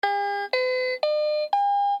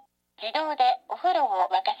自動でお風呂を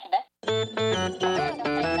沸かします。お風呂の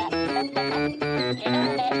際は自動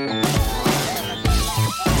で。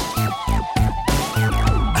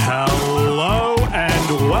Hello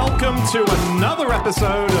and welcome to another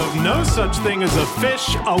episode of No Such Thing as a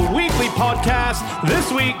Fish, a weekly podcast.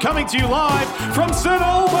 This week coming to you live from St.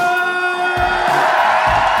 Albans!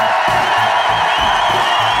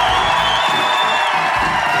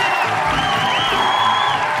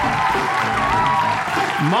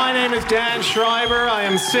 My name is Dan Schreiber. I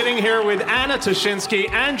am sitting here with Anna Toshinsky,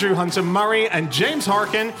 Andrew Hunter-Murray, and James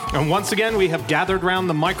Harkin. And once again, we have gathered round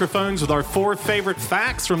the microphones with our 4 favorite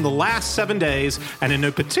facts from the last 7 days. And in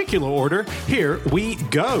no particular order, here we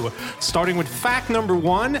go. Starting with fact number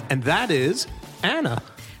 1, and that is Anna.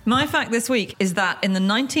 My fact this week is that in the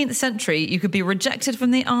 19th century, you could be rejected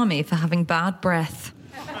from the army for having bad breath.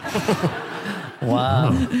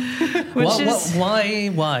 Wow. Why?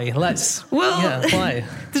 Why?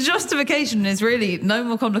 The justification is really no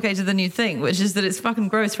more complicated than you'd think, which is that it's fucking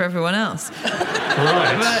gross for everyone else.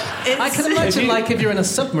 Right. But I can imagine, if you're in a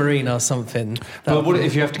submarine or something. But what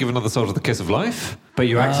if you have to give another soldier the kiss of life? But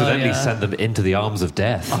you accidentally send them into the arms of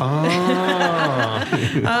death. I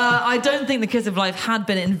don't think the kiss of life had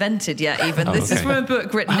been invented yet, even. This is from a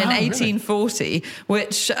book written in 1840,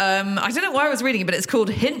 which, I don't know why I was reading it, but it's called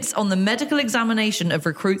Hints on the Medical Examination of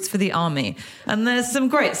Recruits for the Army. And there's some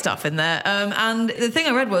great stuff in there. And the thing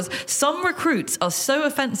I read was, some recruits are so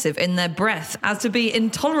offensive in their breath as to be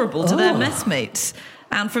intolerable to their messmates.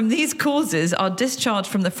 And from these causes are discharged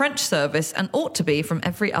from the French service and ought to be from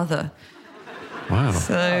every other. Wow.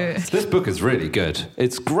 So this book is really good.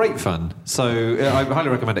 It's great fun. So I highly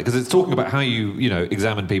recommend it because it's talking about how you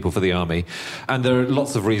examine people for the army. And there are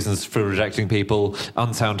lots of reasons for rejecting people.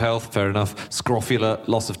 Unsound health, fair enough. Scrofula,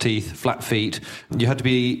 loss of teeth, flat feet. You had to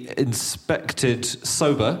be inspected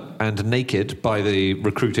sober and naked by the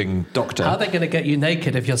recruiting doctor. How are they going to get you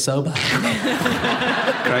naked if you're sober?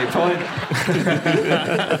 Great point.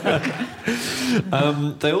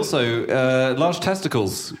 They also, large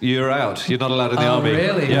testicles, you're out. You're not allowed in the army.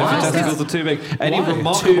 Really? Yeah, Why? if your testicles are too big. Any Why?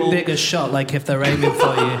 remarkable... Too big a shot, like if they're aiming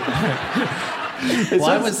for you.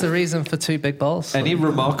 Why was the reason for too big balls? Any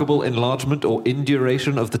remarkable enlargement or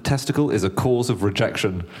induration of the testicle is a cause of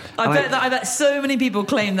rejection. I bet so many people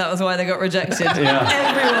claim that was why they got rejected. Yeah.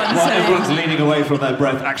 Everyone's leaning away from their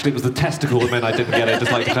breath. Actually, it was the testicle that meant I didn't get it.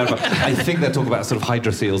 Just like to clarify. I think they're talking about sort of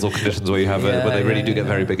hydroseals or conditions where you have where they really do get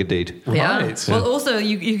very big indeed. Yeah. Right. Well, also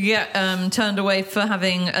you get turned away for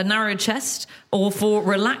having a narrow chest or for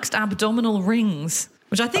relaxed abdominal rings,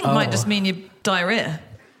 which I think might just mean you diarrhea.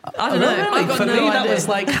 I don't know. Really? I've got For no me, idea. that was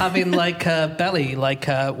like having like a belly, like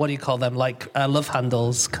what do you call them? Like love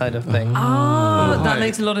handles kind of thing. That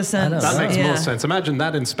makes a lot of sense. That makes more sense. Imagine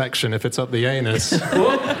that inspection if it's up the anus.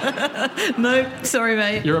 No, sorry,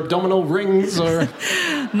 mate. Your abdominal rings are...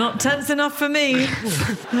 Not tense enough for me.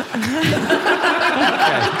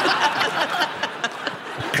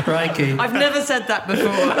 Crikey. I've never said that before.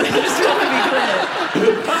 I just want to be clear.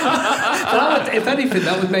 If anything,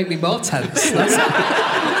 that would make me more tense.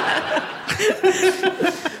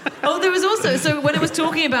 There was also, so when it was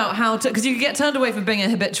talking about how to, because you get turned away for being a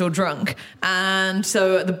habitual drunk, and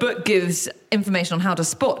so the book gives information on how to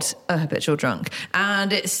spot a habitual drunk,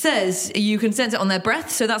 and it says you can sense it on their breath,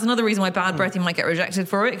 so that's another reason why bad breath you might get rejected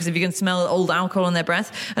for it, because if you can smell old alcohol on their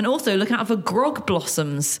breath, and also look out for grog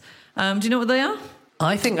blossoms. Do you know what they are?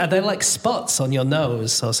 I think, are they like spots on your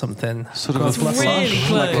nose or something? Sort of a really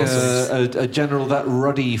close. like a general, that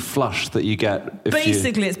ruddy flush that you get. If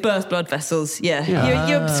Basically, it's burst blood vessels. Yeah.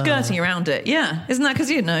 You're skirting around it. Yeah. Isn't that because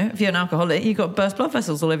if you're an alcoholic, you've got burst blood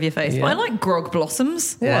vessels all over your face. Yeah. But I like grog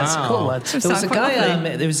blossoms. Yeah, it's a cool one. There was a guy, lovely.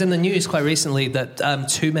 it was in the news quite recently that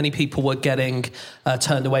too many people were getting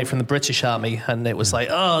turned away from the British Army, and it was like,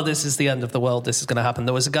 oh, this is the end of the world, this is going to happen.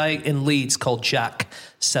 There was a guy in Leeds called Jack,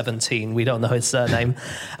 17, we don't know his surname,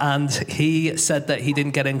 and he said that he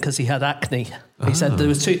didn't get in because he had acne. He said there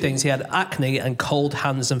was 2 things. He had acne and cold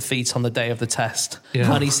hands and feet on the day of the test.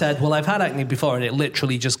 Yeah. And he said, well, I've had acne before and it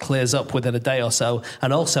literally just clears up within a day or so.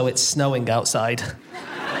 And also it's snowing outside.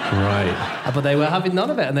 Right. But they were having none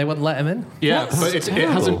of it and they wouldn't let him in. Yeah, but it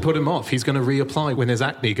hasn't put him off. He's going to reapply when his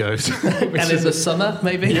acne goes. And in the summer,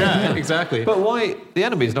 maybe? Yeah, exactly. But why? The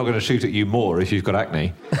enemy's not going to shoot at you more if you've got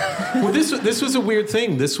acne. Well, this was a weird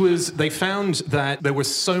thing. They found that there were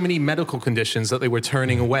so many medical conditions that they were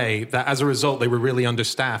turning away that as a result they were really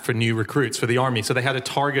understaffed for new recruits for the army. So they had a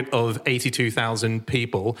target of 82,000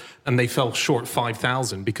 people and they fell short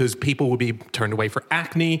 5,000 because people would be turned away for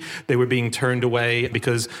acne. They were being turned away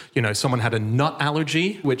because someone had a nut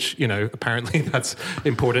allergy, which, apparently that's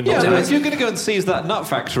important. Yeah, not to but have. if you're going to go and seize that nut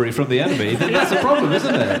factory from the enemy, then that's a problem,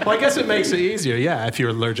 isn't it? Well, I guess it makes it easier, if you're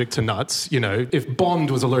allergic to nuts. If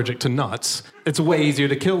Bond was allergic to nuts, it's way easier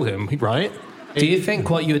to kill him, right? Do you think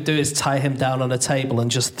what you would do is tie him down on a table and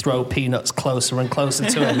just throw peanuts closer and closer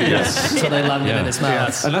to him so they landed in his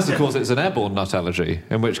mouth? Unless, of course, it's an airborne nut allergy,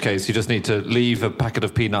 in which case you just need to leave a packet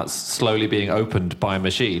of peanuts slowly being opened by a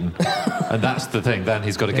machine. And that's the thing. Then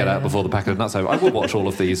he's got to get out before the packet of nuts over. I will watch all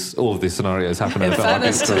of these scenarios happen. In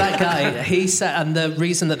fairness to that guy, he said, and the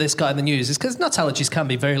reason that this got in the news is because nut allergies can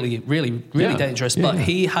be really dangerous. But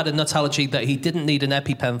he had a nut allergy that he didn't need an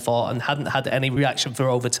EpiPen for and hadn't had any reaction for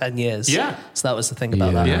over 10 years. Yeah. So that was the thing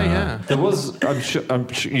about that. Yeah. There was, I'm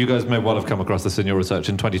sure you guys may well have come across this in your research.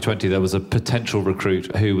 In 2020, there was a potential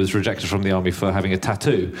recruit who was rejected from the army for having a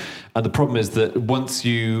tattoo. And the problem is that once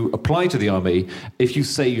you apply to the army, if you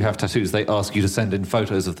say you have tattoos, they ask you to send in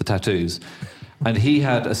photos of the tattoos. And he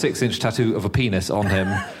had a 6-inch tattoo of a penis on him,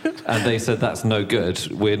 and they said that's no good.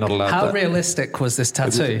 We're not allowed. How realistic was this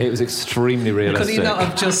tattoo? It was extremely realistic. Could he not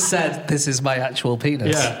have just said, "This is my actual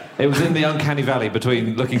penis"? Yeah. It was in the uncanny valley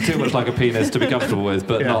between looking too much like a penis to be comfortable with,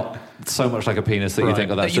 but not so much like a penis that you think,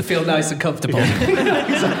 oh, that's That you feel nice and comfortable.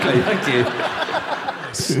 exactly. Thank you.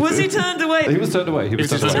 Was he turned away? He was turned away. He was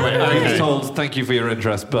turned turned away. away. He was Okay. told, thank you for your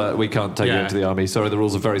interest, but we can't take you into the army. Sorry, the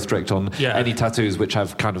rules are very strict on any tattoos which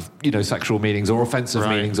have kind of, sexual meanings or offensive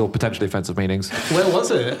meanings or potentially offensive meanings. Where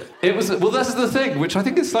was it? It was, well, that's the thing, which I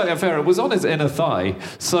think is slightly unfair. It was on his inner thigh.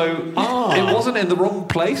 So it wasn't in the wrong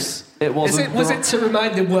place. It wasn't. Was it to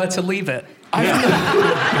remind him where to leave it?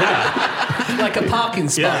 Like a parking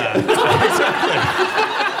spot.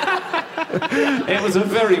 It was a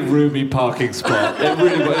very roomy parking spot. It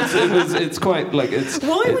really was. It's quite like it's.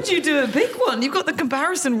 Why would you do a big one? You've got the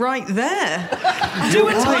comparison right there. Do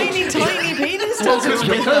a tiny penis. Well, because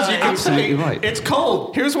you can Absolutely say, right. it's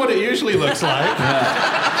cold. Here's what it usually looks like.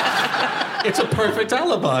 It's a perfect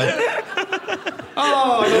alibi.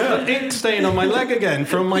 Oh, I got the ink stain on my leg again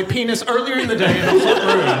from my penis earlier in the day in a hot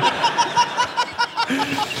room.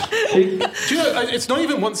 Do you know, it's not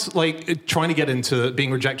even once like trying to get into being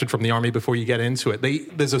rejected from the army before you get into it.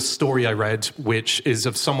 There's a story I read which is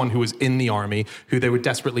of someone who was in the army who they were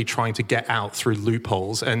desperately trying to get out through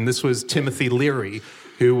loopholes, and this was Timothy Leary,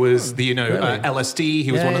 who was the LSD.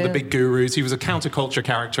 He was one of the big gurus. He was a counterculture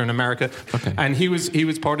character in America, and he was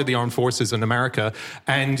part of the armed forces in America.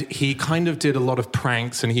 And he kind of did a lot of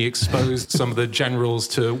pranks, and he exposed some of the generals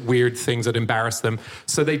to weird things that embarrassed them.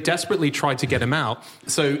 So they desperately tried to get him out.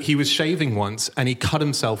 So he was shaving once, and he cut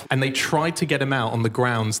himself. And they tried to get him out on the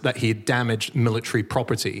grounds that he had damaged military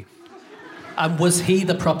property. And was he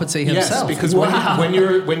the property himself? Yes, because when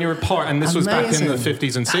you're a part, and this was back in the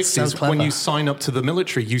 50s and That's 60s, so clever. when you sign up to the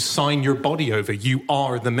military, you sign your body over. You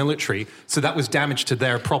are the military. So that was damage to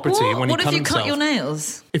their property. What, When he what if cut you himself, cut your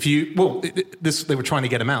nails? If you they were trying to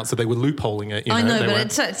get him out, so they were loopholing it. I know, they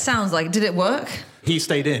but were- it sounds like. Did it work? he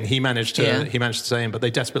stayed in. He managed to Yeah. stay in, but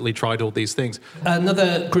they desperately tried all these things.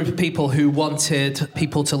 Another group of people who wanted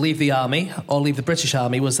people to leave the army or leave the British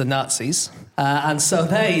army was the Nazis. And so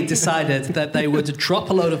they decided that they would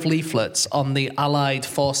drop a load of leaflets on the Allied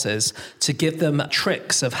forces to give them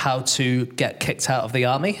tricks of how to get kicked out of the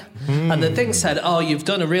army. And the thing said, oh, you've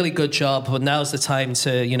done a really good job, but now's the time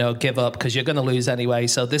to, give up because you're going to lose anyway.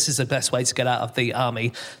 So this is the best way to get out of the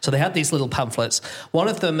army. So they had these little pamphlets. One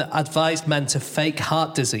of them advised men to fake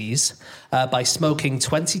heart disease by smoking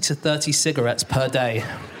 20 to 30 cigarettes per day.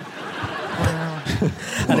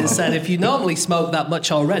 And it said, if you normally smoke that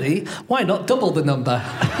much already, why not double the number?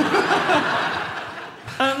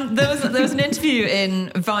 There was an interview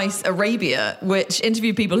in Vice Arabia which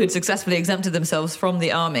interviewed people who'd successfully exempted themselves from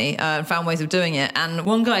the army and found ways of doing it. And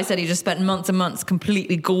one guy said he just spent months and months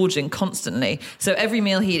completely gorging constantly. So every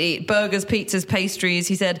meal he'd eat burgers, pizzas, pastries.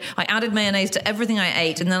 He said, I added mayonnaise to everything I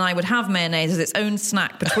ate, and then I would have mayonnaise as its own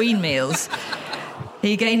snack between meals.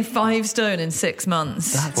 He gained 5 stone in 6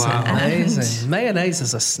 months. That's amazing. Mayonnaise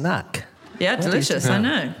is a snack. Yeah, delicious, I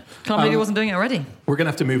know. Can't believe he wasn't doing it already. We're going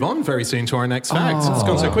to have to move on very soon to our next fact. It's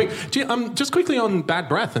gone so quick. Just quickly on bad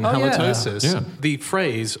breath and halitosis. Yeah. The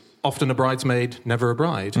phrase, often a bridesmaid, never a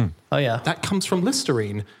bride. Oh, yeah. That comes from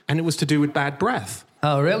Listerine, and it was to do with bad breath.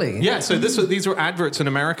 Oh, really? Yeah, so these were adverts in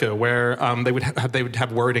America where they would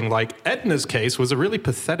have wording like, Edna's case was a really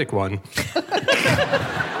pathetic one.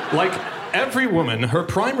 Like, every woman, her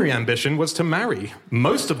primary ambition was to marry.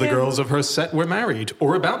 Most of the girls of her set were married,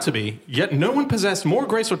 or about to be, yet no one possessed more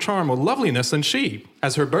grace or charm or loveliness than she.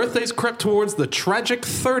 As her birthdays crept towards the tragic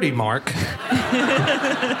 30 mark,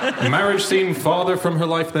 marriage seemed farther from her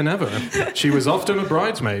life than ever. She was often a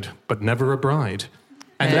bridesmaid, but never a bride.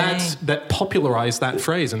 And that popularized that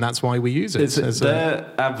phrase, and that's why we use it. Their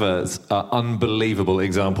adverts are unbelievable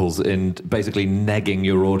examples in basically negging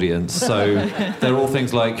your audience. So they're all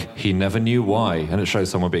things like, he never knew why, and it shows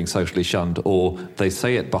someone being socially shunned, or they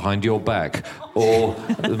say it behind your back, or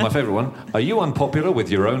my favourite one, are you unpopular with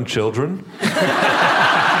your own children?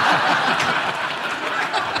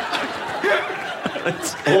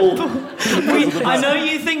 It's all... I know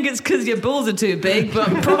you think it's because your balls are too big, but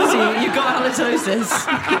I promise you've got halitosis.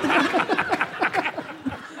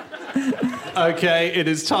 Okay, it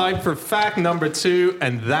is time for fact number 2,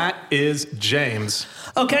 and that is James.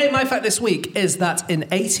 Okay, my fact this week is that in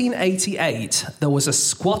 1888, there was a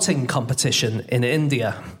squatting competition in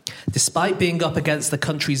India. Despite being up against the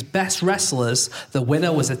country's best wrestlers, the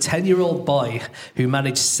winner was a 10-year-old boy who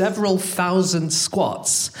managed several thousand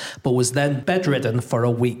squats, but was then bedridden for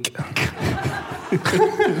a week.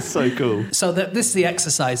 So cool. So this is the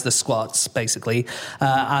exercise, the squats, basically.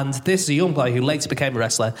 And this is a young boy who later became a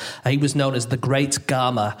wrestler. He was known as the Great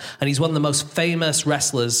Gama, and he's one of the most famous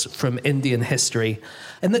wrestlers from Indian history.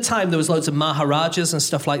 In the time, there was loads of Maharajas and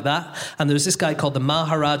stuff like that, and there was this guy called the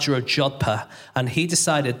Maharaja of Jodhpur, and he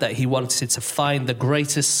decided that he wanted to find the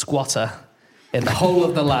greatest squatter in the whole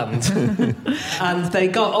of the land. And they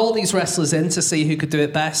got all these wrestlers in to see who could do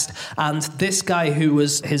it best. And this guy,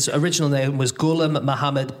 his original name was Ghulam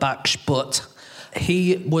Muhammad Baksh Butt.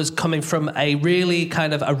 He was coming from a really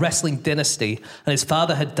kind of a wrestling dynasty, and his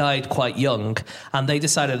father had died quite young, and they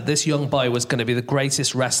decided that this young boy was going to be the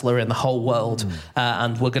greatest wrestler in the whole world,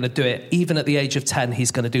 and we're going to do it. Even at the age of 10,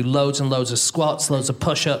 he's going to do loads and loads of squats, loads of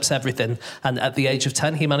push-ups, everything. And at the age of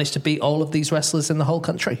 10, he managed to beat all of these wrestlers in the whole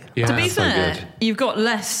country. Yeah, to be fair, good. you've got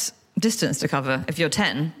less distance to cover if you're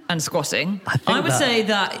 10 and squatting. I would say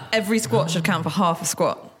that every squat should count for half a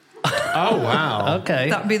squat. Oh, wow. Okay.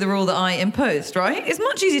 That would be the rule that I imposed, right? It's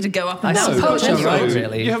much easier to go up and I down. suppose squats. you're right,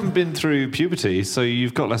 really. You haven't been through puberty, so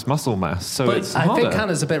you've got less muscle mass, so But it's I harder. think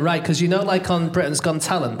Hannah's a bit right, because like on Britain's Got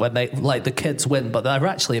Talent, when they like the kids win, but they're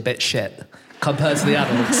actually a bit shit compared to the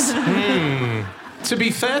adults. To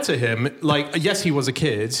be fair to him, yes, he was a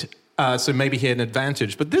kid, so maybe he had an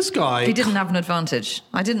advantage, but this guy... He didn't have an advantage.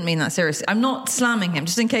 I didn't mean that seriously. I'm not slamming him,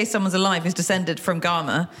 just in case someone's alive who's descended from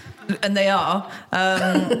Gama, and they are.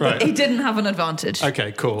 Right. He didn't have an advantage.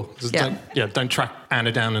 Okay, cool. Just Yeah. don't track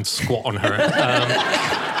Anna down and squat on her.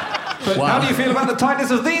 But how do you feel about the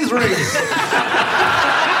tightness of these rings?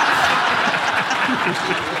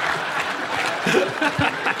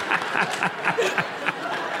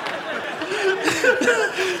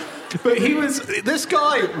 But this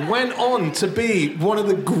guy went on to be one of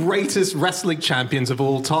the greatest wrestling champions of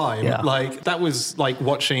all time. Yeah. That was like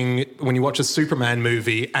when you watch a Superman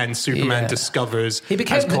movie and Superman discovers He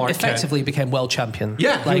as Clark Kent. effectively became world champion.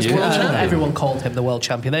 Yeah, he was world champion. Everyone called him the world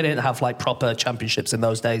champion. They didn't have proper championships in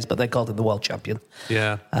those days, but they called him the world champion.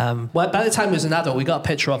 Yeah. Well, by the time he was an adult, we got a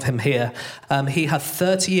picture of him here. He had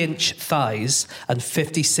 30-inch thighs and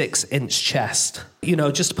 56-inch chest.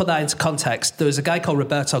 Just to put that into context, there was a guy called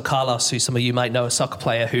Roberto Carlos, who some of you might know, a soccer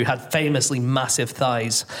player, who had famously massive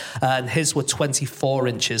thighs, and his were 24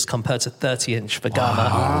 inches compared to 30-inch for Gama.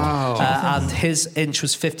 Wow. And his inch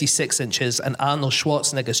was 56 inches, and Arnold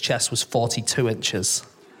Schwarzenegger's chest was 42 inches.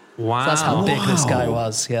 Wow. So that's how big this guy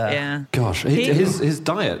was, Yeah. Gosh, his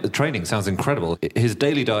diet, the training sounds incredible. His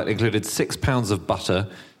daily diet included 6 pounds of butter,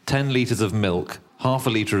 10 litres of milk, half a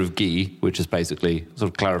litre of ghee, which is basically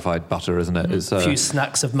sort of clarified butter, isn't it? It's, A few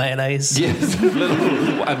snacks of mayonnaise. Yes,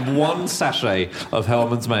 and one sachet of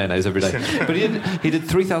Hellmann's mayonnaise every day. But he did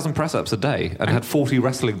 3,000 press-ups a day and had 40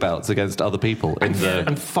 wrestling bouts against other people.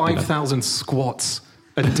 And 5,000 squats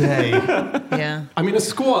a day. Yeah. I mean, a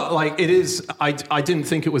squat, it is... I didn't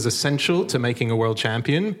think it was essential to making a world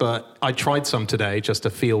champion, but I tried some today just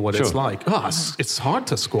to feel what it's like. It's hard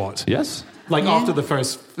to squat. Yes. After the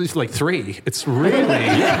first, 3, it's really...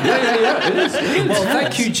 Yeah, it is. Well,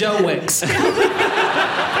 thank you, Joe Wicks.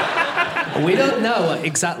 We don't know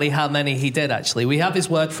exactly how many he did, actually. We have his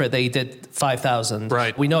word for it that he did 5,000.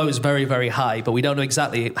 Right. We know it was very, very high, but we don't know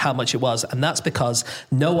exactly how much it was. And that's because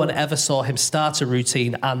no one ever saw him start a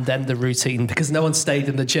routine and end the routine, because no one stayed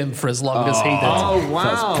in the gym for as long as he did. Oh, wow.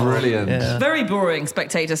 That's brilliant. Yeah. Very boring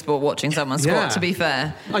spectator sport watching someone squat, Yeah. to be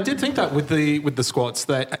fair. I did think that with the squats,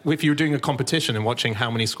 that if you're doing a competition and watching how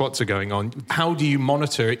many squats are going on, how do you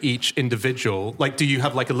monitor each individual? Do you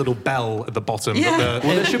have a little bell at the bottom? Yeah. That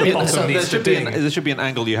Well, there should be, the bottom needs to ding? there should be an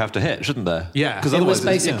angle you have to hit, shouldn't there? Yeah. Because It was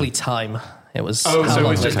otherwise basically time. It was Oh, how so it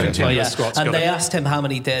long was they just could- continuous squats, And got they it. asked him how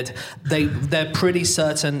many did. They're pretty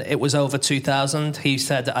certain it was over 2,000. He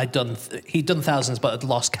said he'd done thousands but had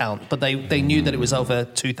lost count. But they knew that it was over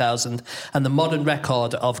 2,000. And the modern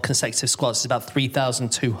record of consecutive squats is about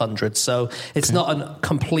 3,200. So it's not a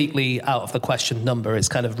completely out of the question number. It's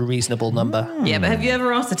kind of a reasonable number. Yeah, but have you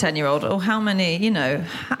ever asked a 10-year-old, how many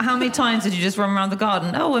times did you just run around the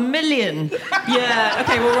garden? Oh, 1 million. Yeah,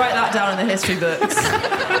 okay, we'll write that down in the history books.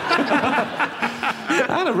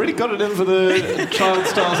 Anna really got it in for the child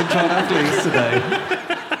stars and child athletes today.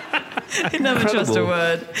 I never trust a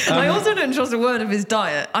word. I also don't trust a word of his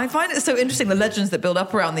diet. I find it so interesting, the legends that build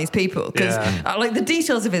up around these people, because like the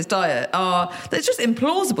details of his diet it's just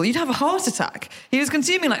implausible. You'd have a heart attack. He was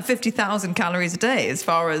consuming like 50,000 calories a day as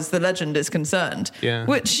far as the legend is concerned,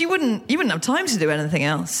 which you wouldn't have time to do anything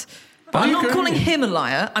else. But I'm not calling him a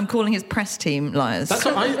liar. I'm calling his press team liars. That's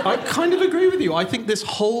what I kind of agree with you. I think this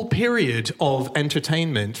whole period of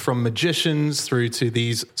entertainment, from magicians through to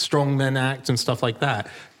these strongmen acts and stuff like that,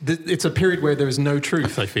 it's a period where there is no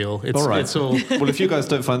truth, I feel. All right. It's all... Well, if you guys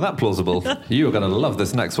don't find that plausible, you are going to love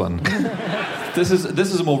this next one. This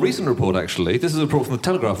is a more recent report, actually. This is a report from the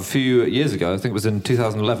Telegraph a few years ago. I think it was in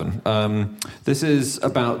 2011. This is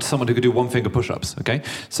about someone who could do one-finger push-ups, okay?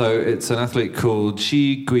 So it's an athlete called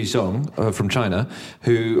Qi Guizhong from China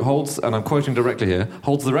who holds, and I'm quoting directly here,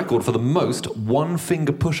 holds the record for the most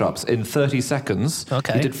one-finger push-ups in 30 seconds.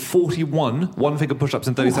 Okay. He did 41 one-finger push-ups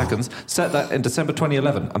in 30 seconds, set that in December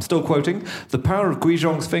 2011. I'm still quoting, "The power of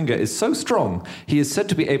Guizhong's finger is so strong, he is said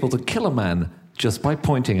to be able to kill a man just by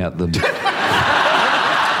pointing at them."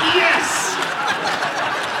 Yes!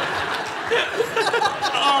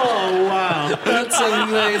 Oh, wow. That's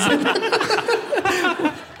amazing.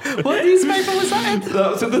 What newspaper was that in?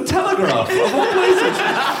 That was in the Telegraph, of all places.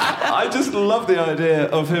 I just love the idea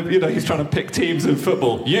of him, he's trying to pick teams in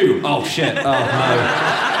football. You! Oh, shit. Oh,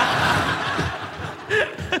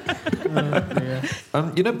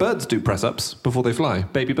 no. Birds do press-ups before they fly.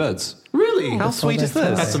 Baby birds. Really? How sweet is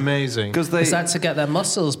this? That's amazing. Because Is that to get their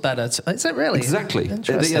muscles better? Is it really? Exactly.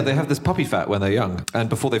 Interesting. They have this puppy fat when they're young, and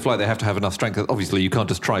before they fly, they have to have enough strength. Obviously, you can't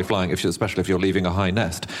just try flying, especially if you're leaving a high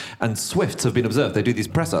nest. And swifts have been observed. They do these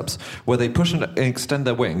press-ups where they push and extend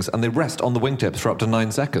their wings, and they rest on the wingtips for up to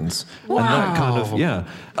 9 seconds. Wow. And that kind of,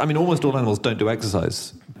 I mean, almost all animals don't do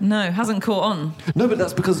exercise. No, hasn't caught on. No, but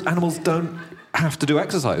that's because animals don't have to do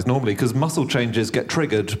exercise normally, because muscle changes get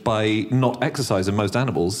triggered by not exercise in most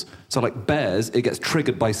animals. So like bears, it gets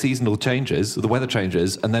triggered by seasonal changes, the weather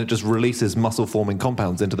changes, and then it just releases muscle-forming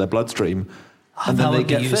compounds into their bloodstream. And then they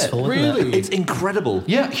get fit. Really? It's incredible.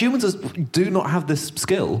 Yeah, humans do not have this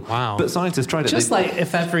skill. Wow. But scientists tried it. Just like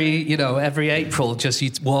if every April just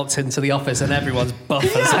you walked into the office and everyone's buff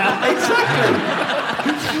as hell. Exactly.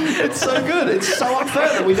 It's so good. It's so unfair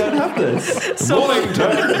that we don't have this. Morning,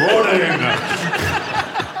 Ted. Morning.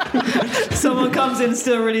 Someone comes in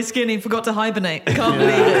still really skinny, forgot to hibernate. Can't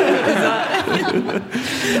believe it.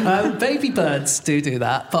 Is that... Baby birds do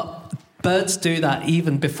that, but birds do that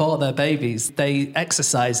even before they're babies. They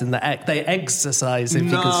exercise in the egg. They exercise, if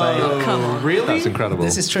you can say. Oh, come on. Really? That's incredible.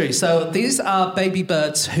 This is true. So these are baby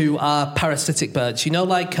birds who are parasitic birds.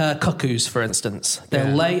 Like cuckoos, for instance.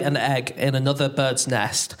 They'll lay an egg in another bird's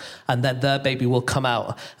nest, and then their baby will come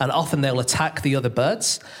out. And often they'll attack the other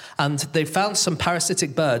birds. And they found some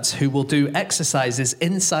parasitic birds who will do exercises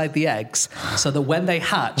inside the eggs so that when they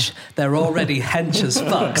hatch, they're already hench as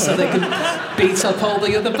fuck, so they can beat up all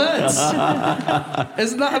the other birds.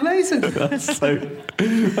 Isn't that amazing?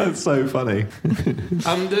 That's so funny.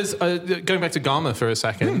 There's going back to Gama for a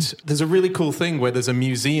second. There's a really cool thing where there's a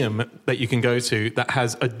museum that you can go to that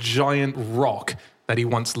has a giant rock that he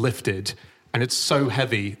once lifted, and it's so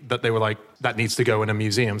heavy that they were like, that needs to go in a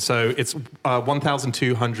museum. So it's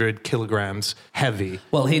 1,200 kilograms heavy.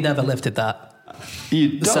 Well, he never lifted that.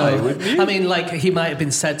 You'd die, wouldn't you? I mean, he might have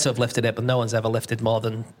been said to have lifted it, but no one's ever lifted more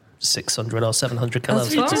than 600 or 700 kilos.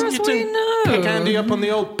 As far as we know. Pick Andy up on the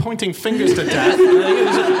old pointing fingers to death.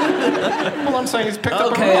 All I'm saying is pick up a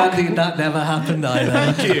Okay, rock. Andy, that never happened either.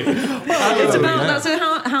 Thank you. It's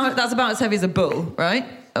about that's about as heavy as a bull, right?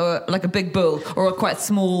 Or like a big bull, or a quite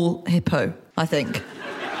small hippo, I think.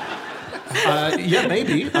 Yeah,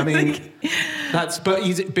 maybe. I mean, but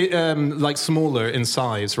he's a bit like smaller in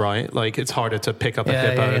size, right? Like it's harder to pick up a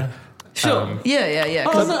hippo. Yeah. Sure. Yeah.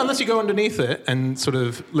 Unless you go underneath it and sort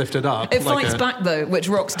of lift it up. It like fights back though, which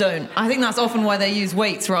rocks don't. I think that's often why they use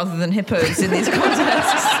weights rather than hippos in these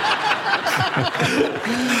contests.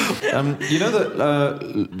 You know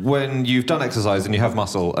that when you've done exercise and you have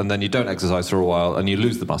muscle, and then you don't exercise for a while and you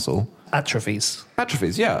lose the muscle. Atrophies.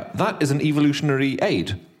 Atrophies, yeah. That is an evolutionary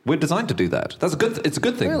aid. We're designed to do that. It's a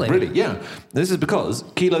good thing, Really? Yeah. This is because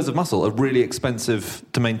kilos of muscle are really expensive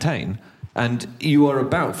to maintain, and you are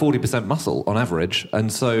about 40% muscle on average,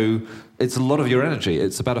 and so it's a lot of your energy.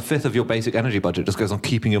 It's about a fifth of your basic energy budget just goes on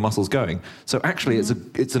keeping your muscles going. So actually,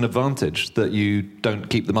 it's an advantage that you don't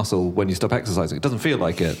keep the muscle when you stop exercising. It doesn't feel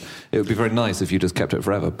like it. It would be very nice if you just kept it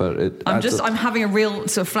forever, but I'm having a real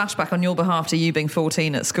sort of flashback on your behalf to you being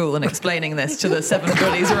 14 at school and explaining this to the 7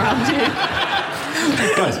 bullies around you.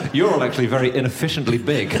 Guys, you're all actually very inefficiently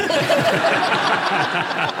big.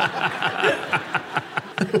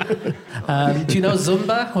 Do you know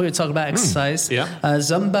Zumba? We were talking about exercise. Yeah.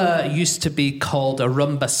 Zumba used to be called a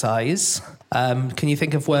rumba size. Can you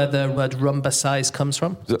think of where the word rumba size comes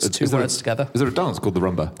from? It's two words together. Is there a dance called the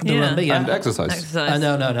rumba? The rumba, yeah. And exercise?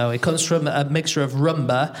 No. It comes from a mixture of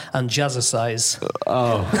rumba and jazzercise.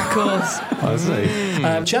 Of course. I see.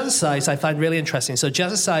 Jazzercise I find really interesting. So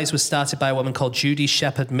jazzercise was started by a woman called Judy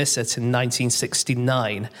Shepherd Missett in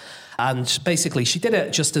 1969. And basically, she did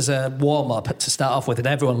it just as a warm-up to start off with, and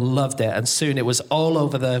everyone loved it. And soon it was all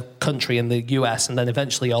over the country in the US, and then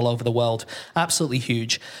eventually all over the world. Absolutely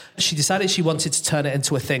huge. She decided she wanted to turn it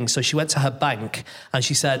into a thing, so she went to her bank, and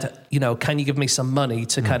she said, can you give me some money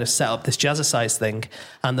to kind of set up this jazzercise thing?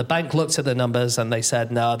 And the bank looked at the numbers, and they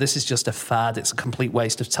said, no, this is just a fad. It's a complete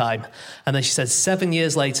waste of time. And then she said 7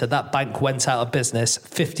 years later, that bank went out of business.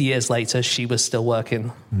 50 years later, she was still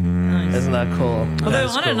working. Isn't that cool? Although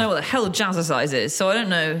I don't know what the hell jazzercise is, so I don't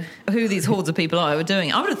know who these hordes of people are who are doing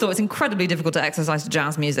it. I would have thought it's incredibly difficult to exercise to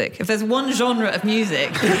jazz music. If there's one genre of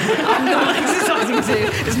music I'm not exercising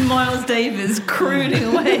to, it's Miles Davis crooning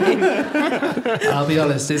away. I'll be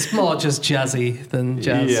honest, it's more just jazzy than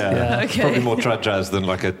jazz. Yeah. Okay. Probably more trad jazz than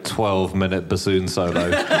like a 12-minute bassoon solo.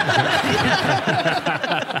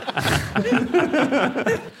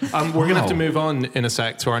 We're going to have to move on in a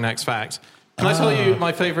sec to our next fact. Can I tell you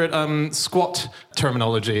my favourite squat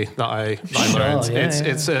terminology that I learned?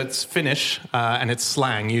 It's Finnish and it's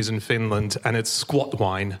slang used in Finland, and it's squat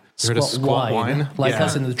wine. You heard of squat wine? Like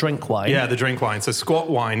us in the drink wine? Yeah, the drink wine. So squat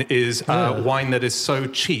wine is wine that is so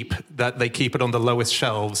cheap that they keep it on the lowest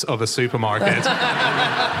shelves of a supermarket.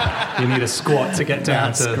 You need a squat to get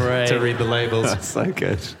down to read the labels. That's so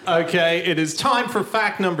good. Okay, it is time for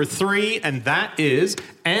fact number 3, and that is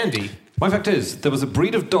Andy. My fact is, there was a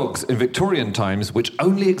breed of dogs in Victorian times which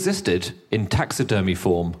only existed in taxidermy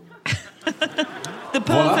form. The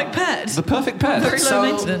perfect pet. The perfect pet. Very low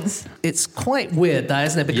maintenance. It's quite weird, that,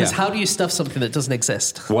 isn't it? Because Yeah. how do you stuff something that doesn't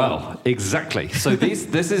exist? Well, exactly. So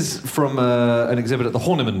this is from an exhibit at the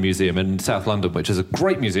Horniman Museum in South London, which is a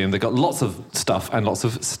great museum. They've got lots of stuff and lots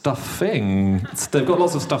of stuffing. They've got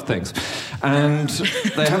lots of stuffed things. And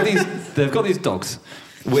they've got these dogs,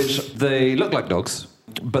 which they look like dogs,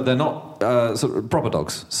 but they're not sort of proper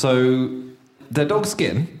dogs. So they're dog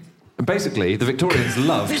skin. And basically, the Victorians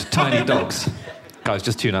loved tiny dogs. Guys,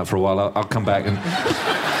 just tune out for a while. I'll come back and...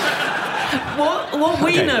 What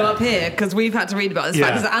we know up here, because we've had to read about this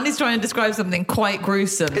fact, is that Andy's trying to describe something quite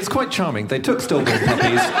gruesome. It's quite charming. They took stillborn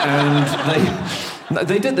puppies and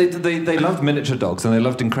they loved miniature dogs and they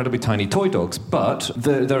loved incredibly tiny toy dogs, but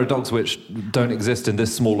there are dogs which don't exist in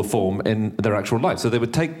this smaller form in their actual life. So they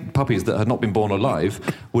would take puppies that had not been born alive,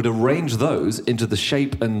 would arrange those into the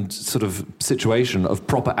shape and sort of situation of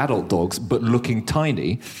proper adult dogs, but looking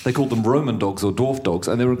tiny. They called them Roman dogs or dwarf dogs,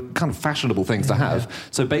 and they were kind of fashionable things to have.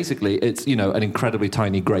 So basically, it's, an incredibly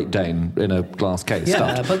tiny Great Dane in a glass case.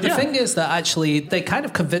 Yeah, stuffed. but the thing is that actually they kind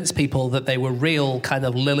of convinced people that they were real kind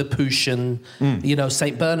of Lilliputian,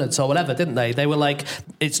 St. Bernards or whatever, didn't they? They were like,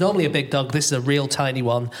 it's normally a big dog, this is a real tiny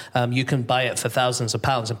one, you can buy it for thousands of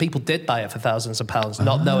pounds. And people did buy it for thousands of pounds,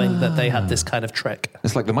 not knowing that they had this kind of trick.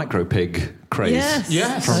 It's like the micro pig craze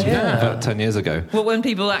from about 10 years ago. Well, when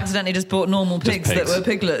people accidentally just bought normal pigs that were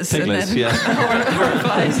piglets. Piglets, and then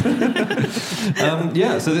horrified.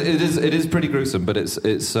 So it is pretty gruesome, but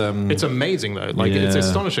it's amazing though. Like it's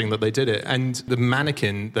astonishing that they did it, and the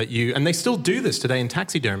mannequin that and they still do this today in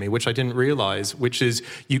taxidermy, which I didn't realize. Which is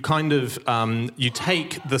you kind of you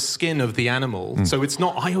take the skin of the animal, so it's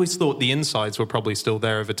not. I always thought the insides were probably still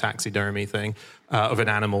there of a taxidermy thing of an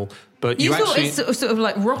animal, but you thought actually it's sort of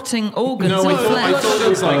like rotting organs. No, I thought it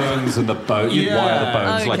was like bones and the bone. You wire the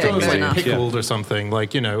bones like Okay, it was fair like enough. pickled or something.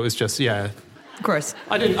 Like it was just Gross.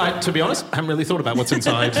 To be honest, I haven't really thought about what's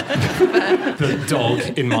inside the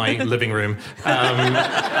dog in my living room.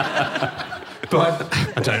 But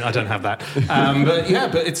I don't have that.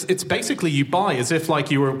 But it's basically you buy as if like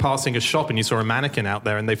you were passing a shop and you saw a mannequin out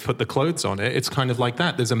there and they've put the clothes on it. It's kind of like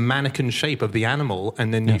that. There's a mannequin shape of the animal,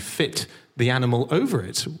 and then you fit the animal over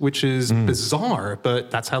it, which is bizarre, but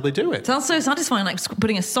that's how they do it. Sounds so satisfying, like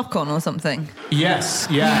putting a sock on or something. Yes,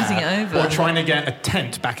 yeah. Using it over. Or trying to get a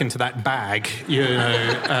tent back into that bag, you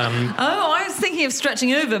know. Oh, I was thinking of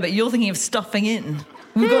stretching over, but you're thinking of stuffing in.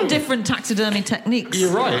 We've got different taxidermy techniques.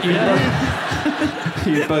 You're right, yeah.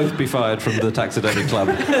 You'd both be fired from the taxidermy club.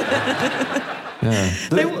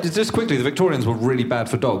 Yeah. Just quickly, the Victorians were really bad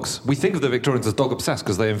for dogs. We think of the Victorians as dog obsessed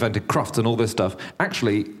because they invented Crufts and all this stuff.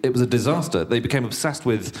 Actually, it was a disaster. They became obsessed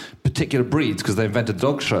with particular breeds because they invented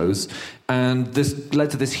dog shows, and this led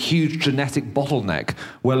to this huge genetic bottleneck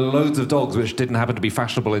where loads of dogs which didn't happen to be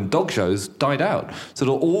fashionable in dog shows died out. So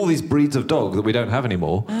there are all these breeds of dog that we don't have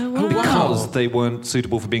anymore because they weren't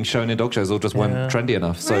suitable for being shown in dog shows or just weren't trendy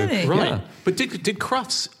enough. So, Really? Right. yeah. But did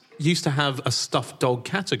Crufts used to have a stuffed dog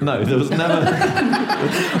category? No, there was never...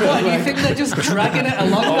 What, you think they're just dragging it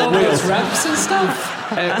along all those ramps and stuff?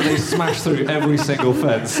 They smash through every single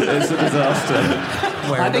fence. It's a disaster.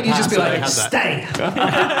 Where I in think the you just be past like, they had that?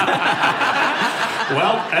 stay.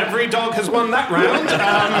 Well, every dog has won that round.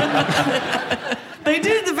 They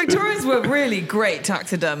did. The Victorians were really great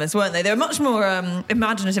taxidermists, weren't they? They were much more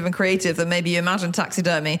imaginative and creative than maybe you imagine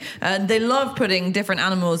taxidermy. And they loved putting different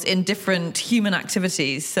animals in different human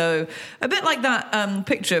activities. So a bit like that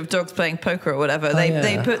picture of dogs playing poker or whatever.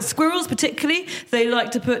 They put squirrels particularly. They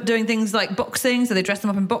like to put doing things like boxing. So they dress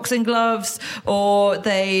them up in boxing gloves, or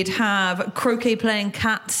they'd have croquet playing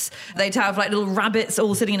cats. They'd have like little rabbits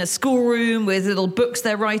all sitting in a schoolroom with little books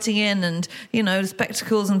they're writing in and, you know,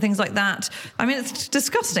 spectacles and things like that. I mean, it's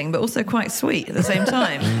disgusting, but also quite sweet at the same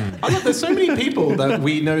time. I love, there's so many people that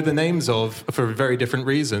we know the names of for very different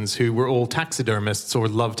reasons who were all taxidermists or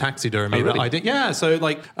love taxidermy. Oh, really? That I did. Yeah, so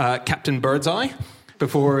like Captain Birdseye.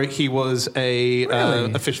 Before he was a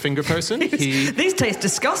fish finger person, These taste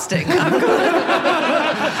disgusting.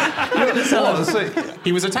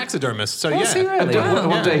 he was a taxidermist. So Was he really?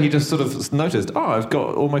 One day he just sort of noticed, I've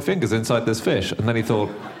got all my fingers inside this fish. And then he thought,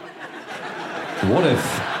 what if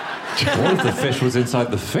the fish was inside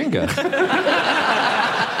the finger?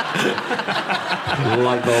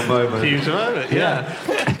 Light bulb moment. Huge moment, yeah.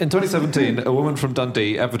 In 2017, a woman from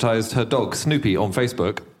Dundee advertised her dog, Snoopy, on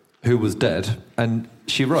Facebook, who was dead. And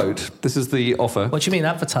she wrote, this is the offer. What do you mean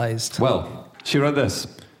advertised? Well, she wrote this.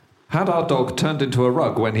 Had our dog turned into a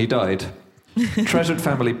rug when he died. Treasured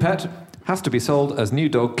family pet. Has to be sold as new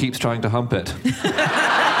dog keeps trying to hump it.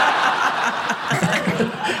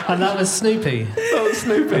 And that was Snoopy. That was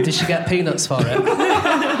Snoopy. Did she get peanuts for it?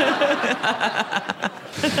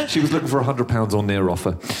 She was looking for £100 or near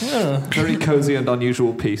offer. Very cosy and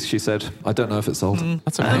unusual piece, she said. I don't know if it's sold.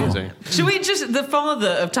 That's amazing. Should we just... The father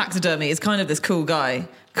of taxidermy is kind of this cool guy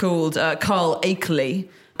called Carl Akeley.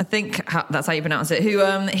 I think that's how you pronounce it. Who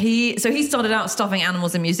he started out stuffing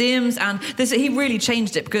animals in museums, and he really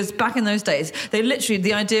changed it because back in those days,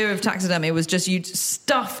 the idea of taxidermy was just you'd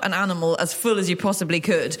stuff an animal as full as you possibly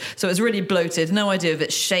could, so it was really bloated, no idea of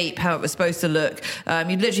its shape, how it was supposed to look.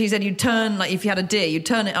 He said you'd turn, like if you had a deer, you'd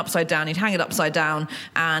turn it upside down, you'd hang it upside down,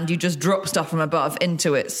 and you just drop stuff from above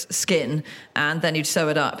into its skin, and then you'd sew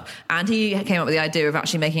it up. And he came up with the idea of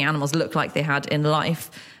actually making animals look like they had in life.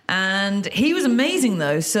 And he was amazing,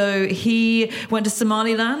 though. So he went to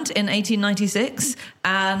Somaliland in 1896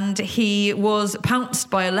 and he was pounced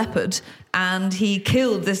by a leopard and he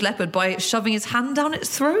killed this leopard by shoving his hand down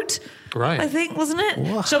its throat. Right. I think, wasn't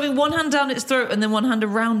it? Shoving one hand down its throat and then one hand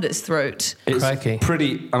around its throat. It's Crikey.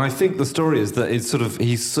 pretty, and I think the story is that it's sort of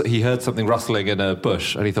he heard something rustling in a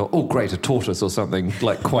bush, and he thought, "Oh, great, a tortoise or something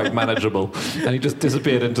like quite manageable," and he just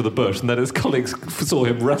disappeared into the bush. And then his colleagues saw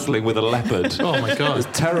him wrestling with a leopard. Oh my God,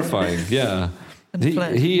 it's terrifying. Yeah,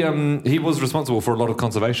 he was responsible for a lot of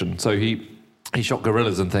conservation, so he shot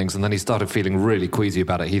gorillas and things, and then he started feeling really queasy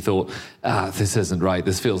about it. He thought, this isn't right.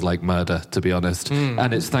 This feels like murder, to be honest.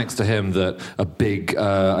 And it's thanks to him that a big,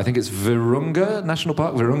 I think it's Virunga National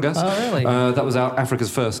Park, Virungas. Oh, really? That was Africa's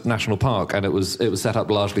first national park, and it was set up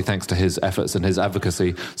largely thanks to his efforts and his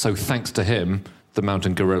advocacy. So thanks to him, the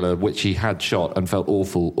mountain gorilla, which he had shot and felt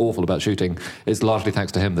awful about shooting, it's largely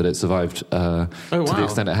thanks to him that it survived to the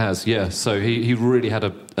extent it has. Yeah, so he really had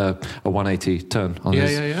a 180 turn on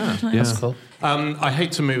his... Yeah. That's cool. I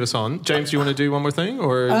hate to move us on. James, do you want to do one more thing?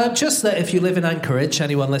 Or Just that if you live in Anchorage,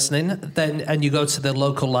 anyone listening, and you go to the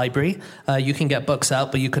local library, you can get books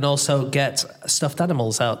out, but you can also get stuffed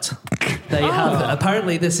animals out. They have.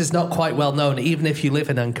 Apparently, this is not quite well known, even if you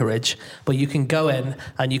live in Anchorage, but you can go in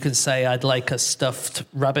and you can say, "I'd like a stuffed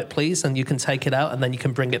rabbit, please," and you can take it out and then you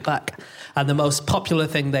can bring it back. And the most popular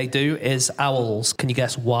thing they do is owls. Can you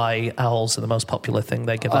guess why owls are the most popular thing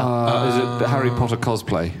they give out? Is it Harry Potter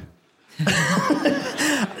cosplay?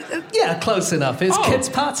 Yeah, Yeah, close enough. It's kids'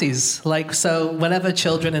 parties. Like, so whenever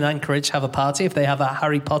children in Anchorage have a party, if they have a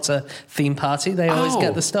Harry Potter theme party, they always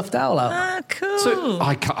get the stuffed owl out. Ah, cool. So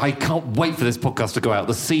I can't wait for this podcast to go out.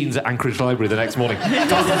 The scenes at Anchorage Library the next morning.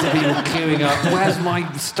 Dozens of people queuing up. Where's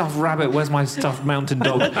my stuffed rabbit? Where's my stuffed mountain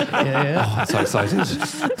dog? Oh, I'm so excited.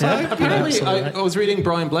 Apparently, I was reading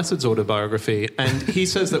Brian Blessed's autobiography, and he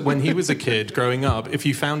says that when he was a kid growing up, if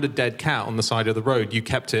you found a dead cat on the side of the road, you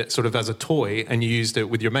kept it sort of as a toy and you used it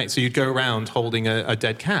with your mates. So you'd go around holding a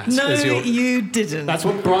dead cat. No, you didn't. That's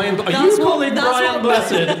what Brian... Are you calling Brian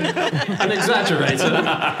Blessed an exaggerator?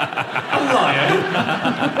 A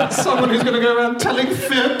liar? Someone who's going to go around telling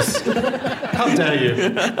fibs? How dare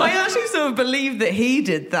you? I actually sort of believe that he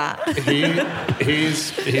did that.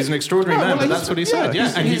 He's an extraordinary man, but that's what he said.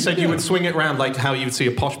 Yeah, and he said you would swing it around like how you would see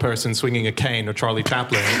a posh person swinging a cane or Charlie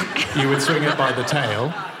Chaplin. You would swing it by the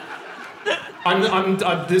tail.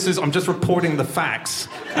 I'm just reporting the facts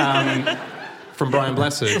from Brian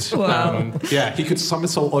Blessed. Wow. He could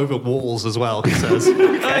somersault over walls as well, he says.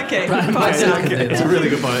 Okay. It's a really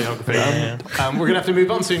good biography. We're going to have to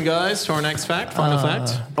move on soon, guys, to our next fact, final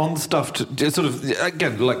fact. On stuffed, sort of,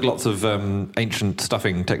 again, like lots of ancient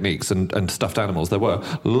stuffing techniques and stuffed animals, there were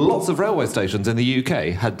lots of railway stations in the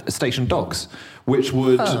UK had station dogs, which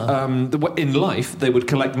would, in life, they would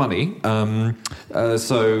collect money.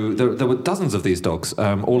 So there were dozens of these dogs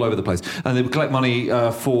all over the place. And they would collect money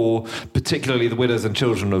for particularly the widows and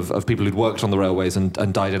children of people who'd worked on the railways and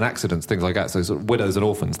died in accidents, things like that. So sort of widows and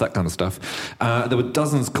orphans, that kind of stuff. There were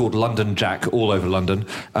dozens called London Jack all over London.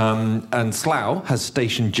 And Slough has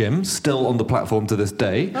Station Jim still on the platform to this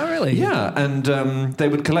day. Oh, really? Yeah, and they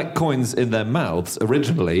would collect coins in their mouths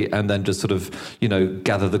originally and then just sort of,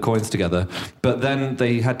 gather the coins together. But then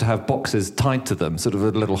they had to have boxes tied to them, sort of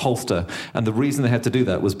a little holster. And the reason they had to do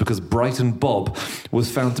that was because Brighton Bob was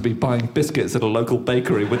found to be buying biscuits at a local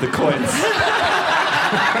bakery with the coins.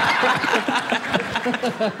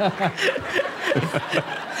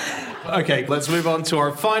 Okay, let's move on to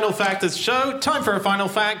our final fact of the show. Time for our final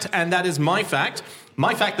fact, and that is my fact.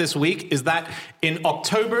 My fact this week is that in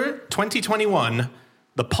October 2021,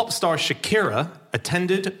 the pop star Shakira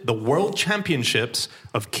attended the World Championships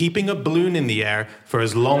of keeping a balloon in the air for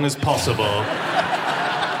as long as possible.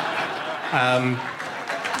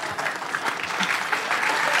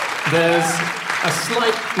 There's a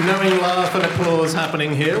slight knowing laugh and applause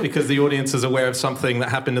happening here because the audience is aware of something that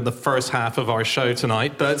happened in the first half of our show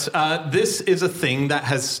tonight. But this is a thing that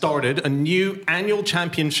has started a new annual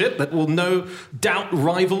championship that will no doubt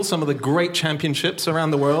rival some of the great championships around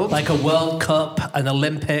the world. Like a World Cup, an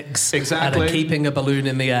Olympics, exactly. And a keeping a balloon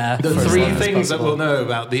in the air. The three things that we'll know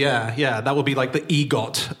about the air. Yeah, that will be like the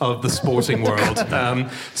EGOT of the sporting world.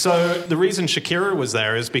 So the reason Shakira was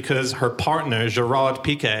there is because her partner, Gerard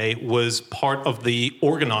Piqué, was part of the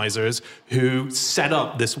organisers who set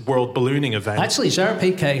up this world ballooning event. Actually, Gerard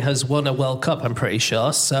Piqué has won a World Cup, I'm pretty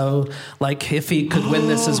sure. So, if he could win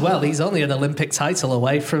this as well, he's only an Olympic title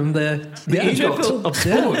away from the EGOT of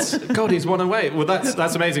sports. God, he's won away. Well,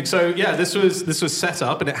 that's amazing. So, this was set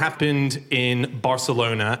up, and it happened in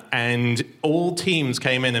Barcelona, and all teams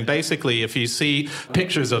came in, and basically, if you see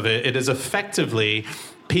pictures of it, it is effectively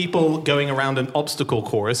people going around an obstacle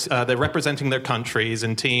course. They're representing their countries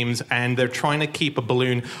and teams, and they're trying to keep a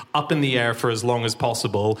balloon up in the air for as long as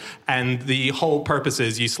possible. And the whole purpose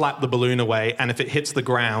is you slap the balloon away, and if it hits the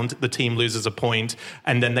ground, the team loses a point,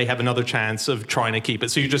 and then they have another chance of trying to keep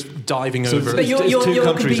it. So you're just diving over. But you're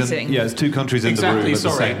competing. It's two countries in the room at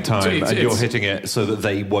the same time, and you're hitting it so that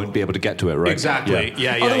they won't be able to get to it, right? Exactly.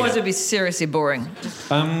 Yeah. Otherwise, it'd be seriously boring.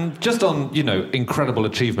 Just on, incredible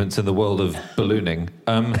achievements in the world of ballooning.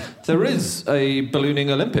 There is a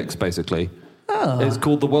ballooning Olympics, basically. Oh. It's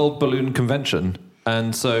called the World Balloon Convention.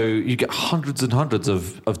 And so you get hundreds and hundreds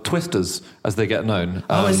of twisters, as they get known.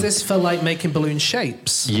 Is this for making balloon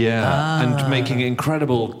shapes? Yeah, and making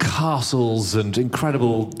incredible castles and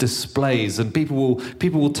incredible displays. And people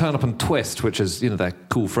will turn up and twist, which is their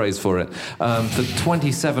cool phrase for it, for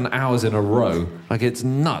 27 hours in a row. It's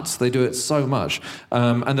nuts. They do it so much.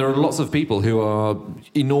 And there are lots of people who are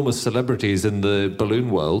enormous celebrities in the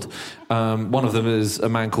balloon world. One of them is a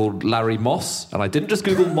man called Larry Moss, and I didn't just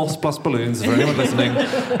Google Moss plus balloons for anyone listening.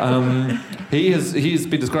 He's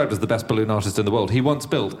been described as the best balloon artist in the world. He once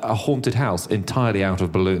built a haunted house entirely out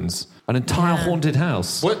of balloons. An entire haunted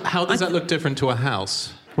house. How does that look different to a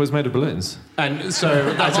house? Well, it's made of balloons. And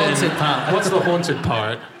so, haunted part. What's the haunted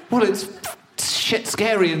part? Well, it's shit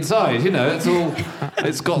scary inside,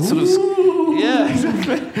 It's got sort of Yeah,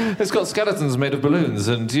 exactly. It's got skeletons made of balloons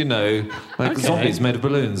and, zombies made of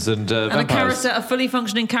balloons and And a vampires. carousel, a fully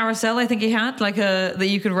functioning carousel, I think he had, that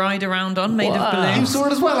you could ride around on, made of You balloons. saw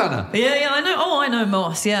it as well, Anna? Yeah, I know. Oh, I know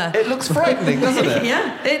Moss, yeah. It looks frightening, doesn't it?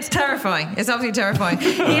 Yeah, it's terrifying. It's absolutely terrifying.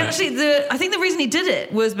 I think the reason he did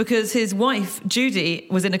it was because his wife, Judy,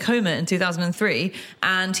 was in a coma in 2003,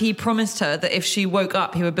 and he promised her that if she woke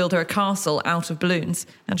up, he would build her a castle out of balloons.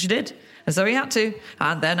 And she did. And so he had to.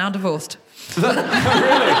 And they're now divorced. Really?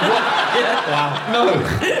 Wow. No.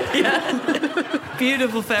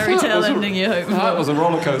 Beautiful fairy tale ending, you hope. That was a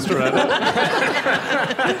roller coaster, Anna.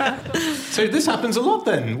 So this happens a lot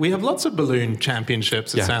then. We have lots of balloon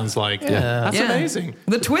championships, it sounds like. Yeah. That's amazing.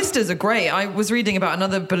 The twisters are great. I was reading about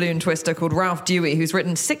another balloon twister called Ralph Dewey, who's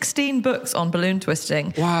written 16 books on balloon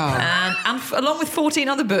twisting. Wow. And along with 14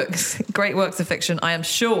 other books, great works of fiction, I am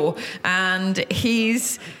sure. And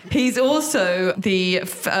he's also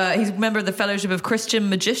he's a member of the Fellowship of Christian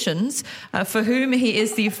Magicians, for whom he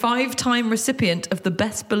is the 5-time recipient of the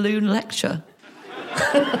Best Balloon Lecture.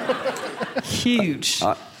 Huge.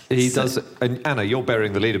 He does, and Anna, you're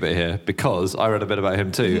bearing the lead a bit here because I read a bit about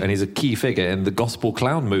him too, and he's a key figure in the gospel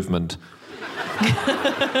clown movement.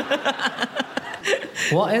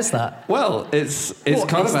 What is that? Well, it's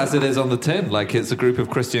kind of as it is on the tin. Like, it's a group of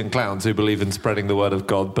Christian clowns who believe in spreading the word of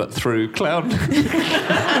God, but through clowning.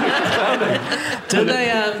 Do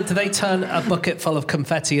they turn a bucket full of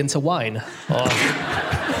confetti into wine?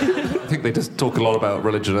 I think they just talk a lot about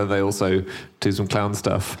religion and they also do some clown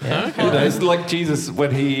stuff. Yeah. Okay. It's like Jesus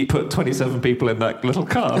when he put 27 people in that little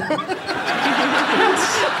car.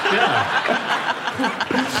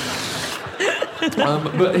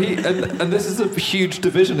 But and this is a huge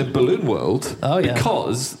division in balloon world. Oh, yeah.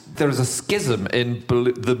 Because there is a schism in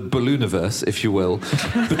the ballooniverse, if you will,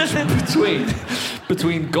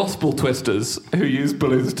 between gospel twisters who use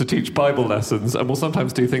balloons to teach Bible lessons and will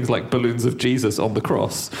sometimes do things like balloons of Jesus on the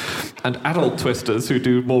cross, and adult twisters who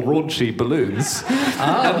do more raunchy balloons.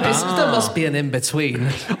 There must be an in-between.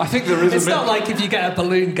 I think there is. It's not like if you get a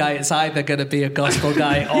balloon guy, it's either going to be a gospel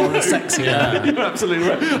guy or a sexy guy. You're absolutely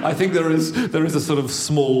right. I think there is a sort of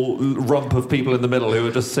small rump of people in the middle who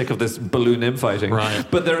are just sick of this balloon infighting. Right.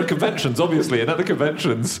 But there are conventions, obviously, and at the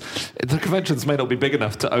conventions may not be big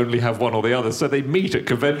enough to only have one or the other, so they meet at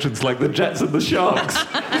conventions like the Jets and the Sharks.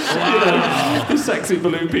 The sexy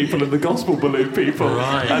balloon people and the gospel balloon people.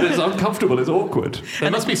 Right. And it's uncomfortable, it's awkward. There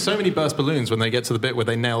must be so many burst balloons when they get to the bit where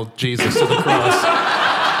they nail Jesus to the cross.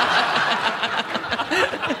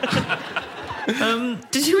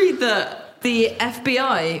 Did you read that the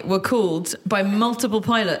FBI were called by multiple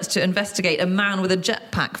pilots to investigate a man with a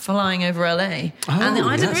jetpack flying over LA? And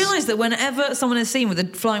I didn't realise that whenever someone is seen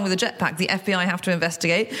flying with a jetpack, the FBI have to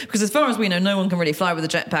investigate. Because as far as we know, no one can really fly with a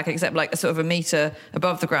jetpack except like a sort of a metre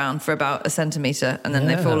above the ground for about a centimetre, and then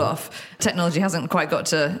they fall off. Technology hasn't quite got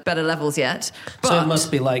to better levels yet. But So it must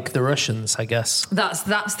be like the Russians, I guess. That's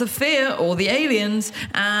the fear, or the aliens.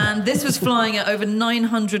 And this was flying at over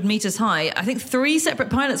 900 metres high. I think 3 separate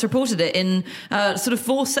pilots reported it in sort of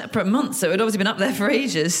 4 separate months. So it had obviously been up there for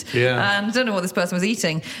ages. Yeah. And I don't know what this person was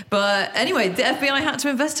eating. But anyway, the FBI had to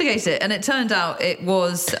investigate it. And it turned out it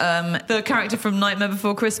was the character from Nightmare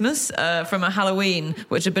Before Christmas, from a Halloween,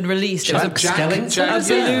 which had been released. It was a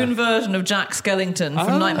balloon version of Jack Skellington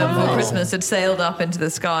from Nightmare Before Christmas had sailed up into the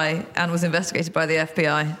sky and was investigated by the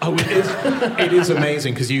FBI. Oh, it is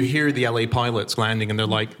amazing because you hear the LA pilots landing and they're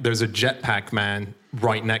like, there's a jetpack man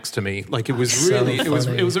right next to me. Like, it was really, it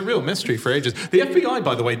was a real mystery for ages. The FBI,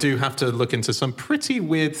 by the way, do have to look into some pretty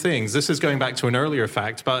weird things. This is going back to an earlier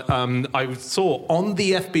fact, but I saw on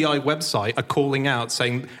the FBI website a calling out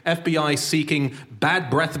saying FBI seeking bad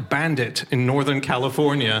breath bandit in Northern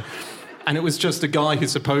California. And it was just a guy who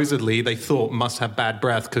supposedly they thought must have bad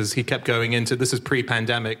breath because he kept going into, this is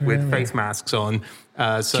pre-pandemic, with face masks on.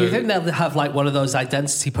 So do you think they'll have like one of those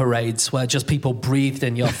identity parades where just people breathed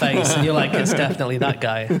in your face and you're like, it's definitely that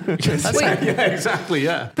guy? Yeah, exactly,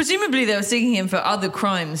 yeah. Presumably they were seeking him for other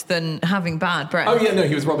crimes than having bad breath. Oh, yeah, no,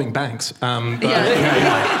 he was robbing banks. Why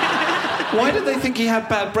did they think he had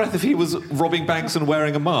bad breath if he was robbing banks and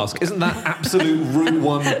wearing a mask? Isn't that absolute Route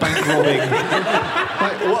 1 bank robbing?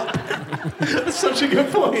 Like, what? That's such a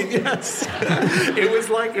good point, yes. It was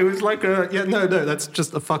like a... Yeah, no, that's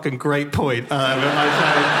just a fucking great point.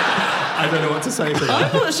 I don't know what to say to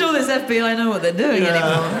that. I'm not sure this FBI know what they're doing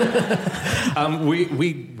anymore.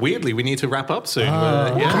 We need to wrap up soon.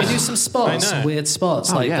 Can we do some spots, some weird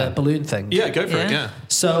spots, the balloon thing? Yeah, go for it, yeah.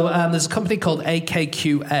 So there's a company called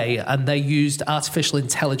AKQA, and they used artificial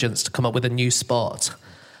intelligence to come up with a new sport.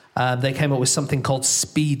 They came up with something called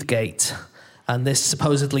Speedgate. And this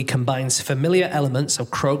supposedly combines familiar elements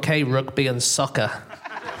of croquet, rugby, and soccer.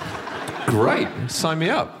 Great. Sign me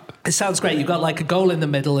up. It sounds great. You've got like a goal in the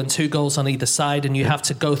middle and 2 goals on either side, and you have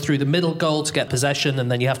to go through the middle goal to get possession,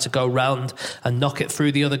 and then you have to go round and knock it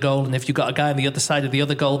through the other goal. And if you've got a guy on the other side of the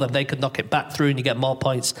other goal, then they could knock it back through and you get more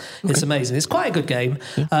points. Okay. It's amazing. It's quite a good game.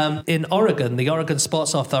 Yeah. In Oregon, the Oregon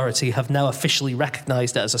Sports Authority have now officially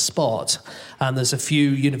recognised it as a sport, and there's a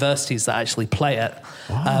few universities that actually play it.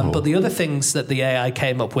 Wow. But the other things that the AI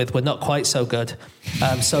came up with were not quite so good.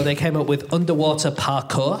 So they came up with underwater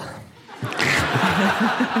parkour.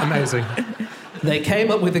 Amazing. They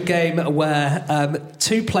came up with a game where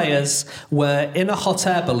 2 players were in a hot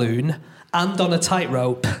air balloon and on a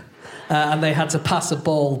tightrope, and they had to pass a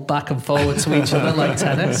ball back and forward to each other like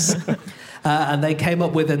tennis. And they came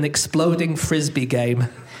up with an exploding frisbee game,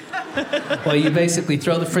 where you basically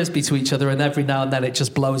throw the frisbee to each other, and every now and then it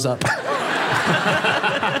just blows up.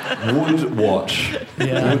 Would watch.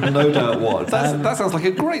 Yeah. Would no doubt watch. That sounds like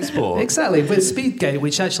a great sport. Exactly. With Speedgate,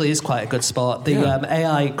 which actually is quite a good sport, the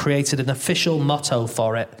AI created an official motto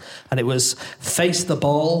for it, and it was face the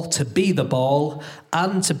ball, to be the ball,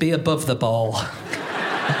 and to be above the ball.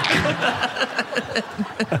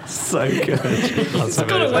 That's so good. It's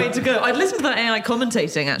got a way to go. I'd listen to that AI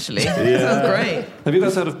commentating, actually. Yeah. Sounds great. Have you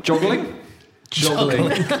guys heard of joggling?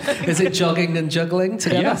 Joggling. Is it jogging and juggling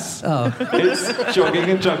together? Yes. Oh. It's jogging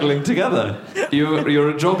and juggling together. You're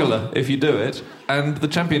a joggler if you do it. And the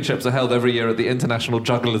championships are held every year at the International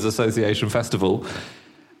Jugglers Association Festival.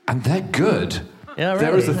 And they're good. Yeah, really?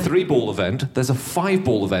 There is a 3-ball event, there's a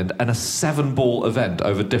 5-ball event, and a 7-ball event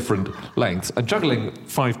over different lengths. And juggling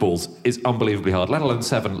 5 balls is unbelievably hard, let alone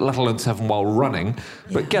 7 while running.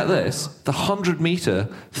 But get this, the 100-metre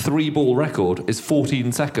 3-ball record is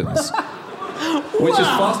 14 seconds. Which is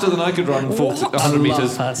faster than I could run 100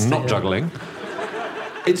 metres not juggling.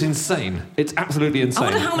 It's insane. It's absolutely insane.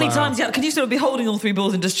 I wonder how many times can you sort of be holding all 3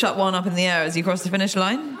 balls and just chuck one up in the air as you cross the finish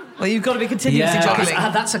line? Well, you've got to be continuously juggling.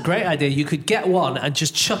 That's a great idea. You could get one and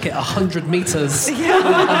just chuck it 100 metres and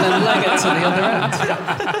then leg it to the other end.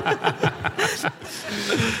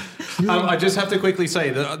 I just have to quickly say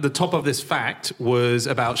that the top of this fact was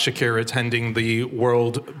about Shakira attending the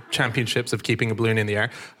World Championships of keeping a balloon in the air,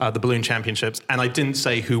 the balloon championships, and I didn't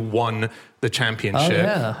say who won the championship.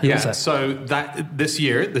 Oh, yeah. So that this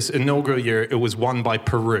inaugural year, it was won by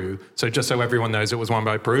Peru. So just so everyone knows, it was won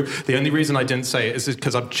by Peru. The only reason I didn't say it is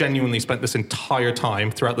because I've genuinely spent this entire time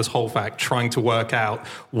throughout this whole fact trying to work out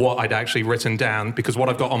what I'd actually written down, because what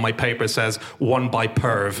I've got on my paper says won by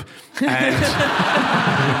Perv. And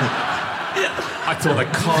I thought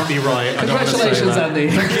that can't be right. Congratulations, Andy.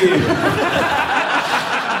 Thank you.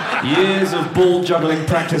 Years of ball juggling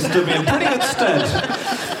practice stood me in pretty good stead.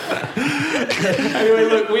 Anyway,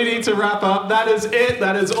 look, we need to wrap up. That is it.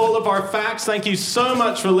 That is all of our facts. Thank you so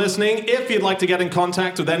much for listening. If you'd like to get in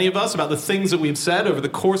contact with any of us about the things that we've said over the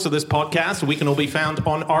course of this podcast, we can all be found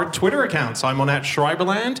on our Twitter accounts. I'm on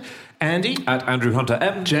 @Schreiberland. Andy? @Andrew Hunter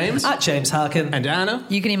M. James? @James Harkin. And Anna?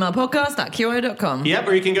 You can email podcast@QI.com. Yep,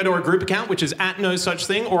 or you can go to our group account, which is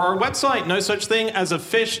 @NoSuchThing, or our website,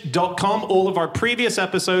 nosuchthingasafish.com. All of our previous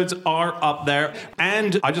episodes are up there.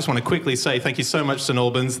 And I just want to quickly say thank you so much, St.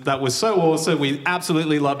 Albans. That was so awesome. We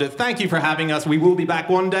absolutely loved it. Thank you for having us. We will be back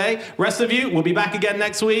one day. Rest of you, we'll be back again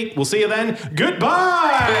next week. We'll see you then.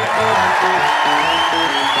 Goodbye!